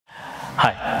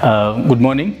Hi, good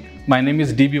morning. My name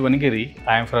is DB Vanageri.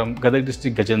 I am from Gadag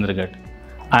district, Gajendraghat.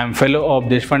 I am fellow of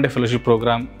Deshpande Fellowship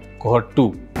Program, Cohort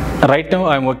 2. Right now,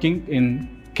 I am working in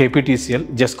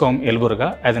KPTCL, JESCOM,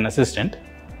 Yelaburga as an assistant.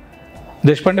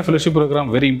 Deshpande Fellowship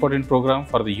Program, very important program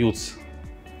for the youths.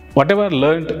 Whatever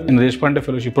learned in the Deshpande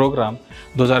Fellowship Program,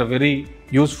 those are very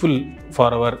useful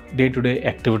for our day-to-day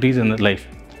activities in the life.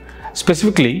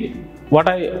 Specifically, what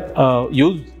I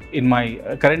use in my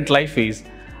current life is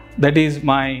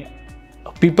my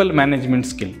people management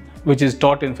skill, which is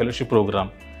taught in fellowship program.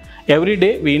 Every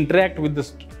day we interact with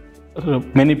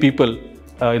many people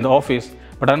in the office,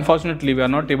 but unfortunately we are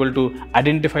not able to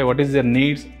identify what is their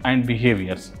needs and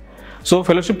behaviors. So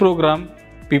fellowship program,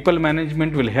 people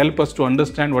management will help us to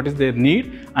understand what is their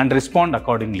need and respond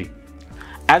accordingly.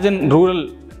 As a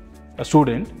rural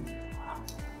student,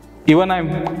 even I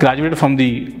am graduated from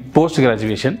the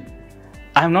post-graduation,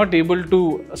 I am not able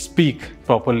to speak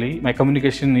properly. My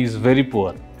communication is very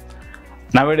poor.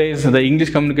 Nowadays, the English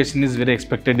communication is very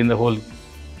expected in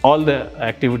all the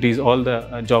activities, all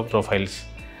the job profiles.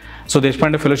 So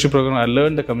Deshpande Fellowship Program, I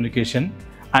learned the communication,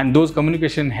 and those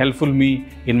communication helpful me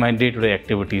in my day-to-day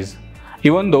activities.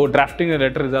 Even though drafting a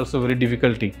letter is also very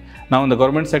difficulty. Now in the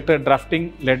government sector,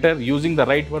 drafting letter using the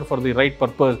right word for the right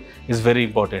purpose is very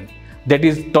important. That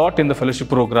is taught in the fellowship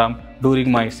program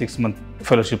during my 6-month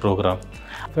fellowship program.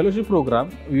 Fellowship program,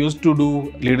 we used to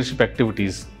do leadership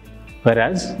activities,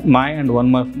 whereas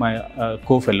one of my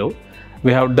co-fellow,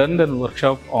 we have done the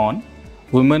workshop on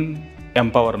women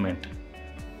empowerment,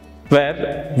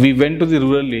 where we went to the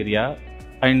rural area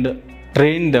and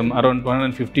trained them, around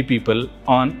 150 people,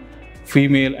 on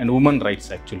female and women rights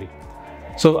actually.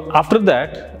 So after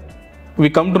that, we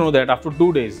come to know that after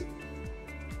 2 days,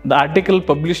 the article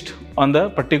published on the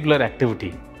particular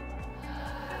activity,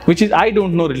 which is I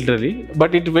don't know literally,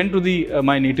 but it went to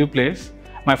my native place.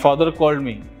 My father called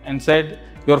me and said,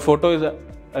 "Your photo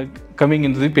is coming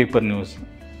into the paper news."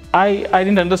 I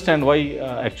didn't understand why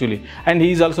actually, and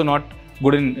he is also not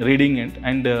good in reading it,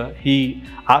 and he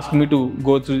asked me to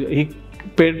go through. He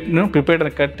prepared a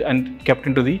cut and kept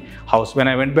into the house. When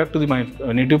I went back to my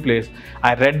native place,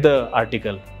 I read the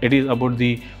article. It is about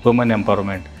the women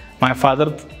empowerment. My father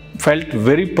felt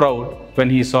very proud when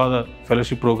he saw the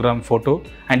fellowship program photo,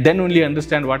 and then only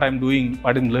understand what I'm doing,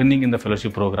 what I'm learning in the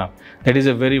fellowship program. That is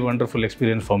a very wonderful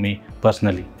experience for me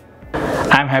personally.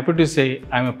 I'm happy to say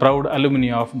I'm a proud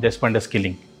alumni of Deshpande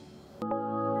Skilling.